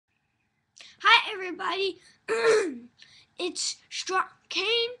everybody. It's Strong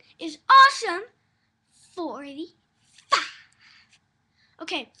Kane is awesome. 45.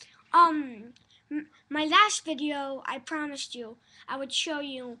 Okay. My last video, I promised you I would show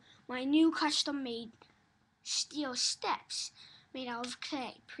you my new custom-made steel steps made out of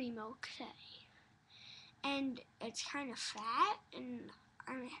clay, Primo clay, and it's kind of flat, and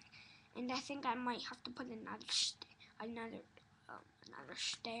I think I might have to put another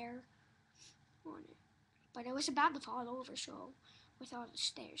stair on it. But it was about to fall over, so with all the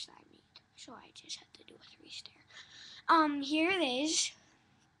stairs that I made, so I just had to do a 3-stair. Here it is.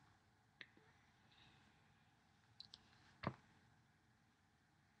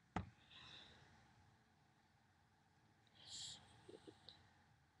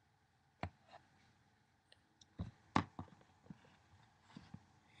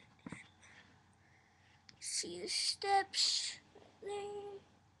 See the steps there.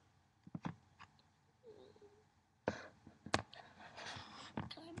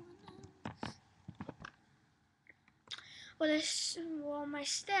 Well, my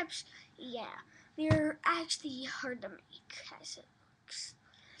steps, yeah, they're actually hard to make as it looks.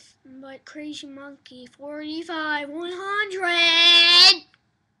 But Crazy Monkey 45 100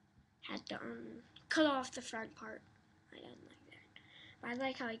 had to cut off the front part. I didn't like that, but I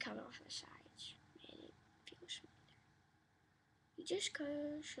like how he cut off the sides. Made it feel smoother. You just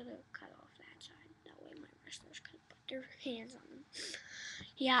should have cut off that side. That way my wrestlers could put their hands on them.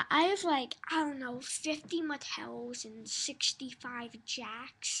 Yeah, I have like, I don't know, 50 Mattels and 65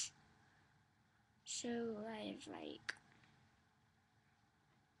 Jacks. So I have like,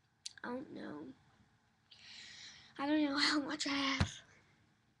 I don't know how much I have.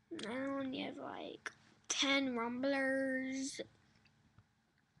 I only have like 10 Rumblers.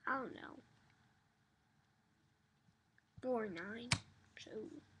 I don't know. 4 or 9. So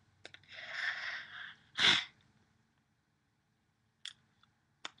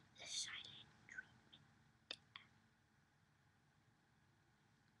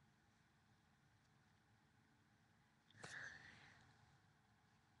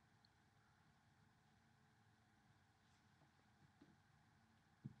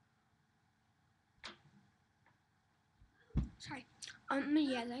sorry.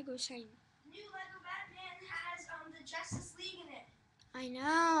 Yeah, Lego saying. New Lego Batman has the Justice League in it. I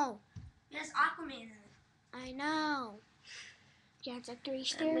know. It has Aquaman in it. I know. Yeah, it's a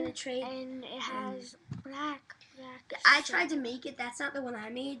 3-stair, and it has black. I tried to make it. That's not the one I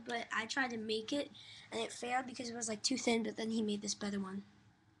made, but I tried to make it, and it failed because it was like too thin. But then he made this better one.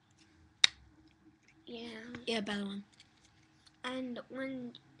 Yeah, better one. And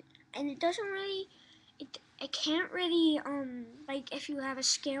it doesn't really, it can't really like if you have a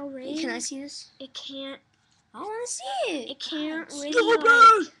scale ring. Can I see this? It can't. I want to see it. It can't really.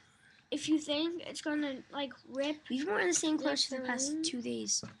 Like, if you think it's gonna like rip. We've worn the same clothes for the past 2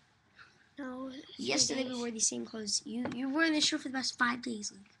 days. No. Yesterday we wore the same clothes. You wore this shirt for the past 5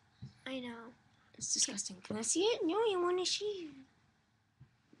 days. Like. I know. It's disgusting. Can I see it? No, you want to see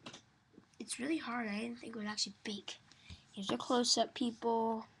it. It's really hard. I didn't think it would actually bake. Here's a close-up,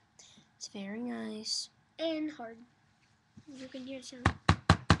 people. It's very nice. And hard. You can hear the sound.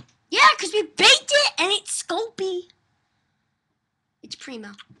 Yeah, because we baked it and it's scopy. It's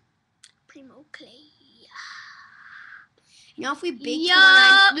Primo. Primo clay. You know, if we baked the one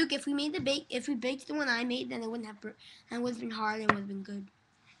I Luke, if we baked the one I made, then it wouldn't have and it would have been hard and it would have been good.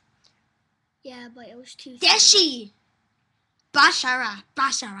 Yeah, but it was too Deshi! Bashara,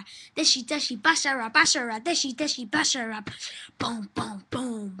 Bashara, Deshi, Bashara, Bashara, Deshi, Bashara. Boom, boom,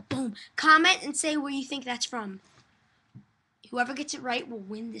 boom, boom. Comment and say where you think that's from. Whoever gets it right will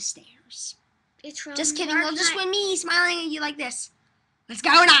win the stairs. It's from Just kidding, you'll just win me smiling at you like this. What's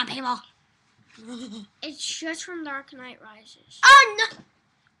going on, people? It's just from Dark Knight Rises. Oh, no!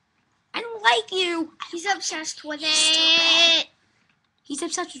 I don't like you. He's obsessed with it. He's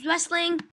obsessed with wrestling.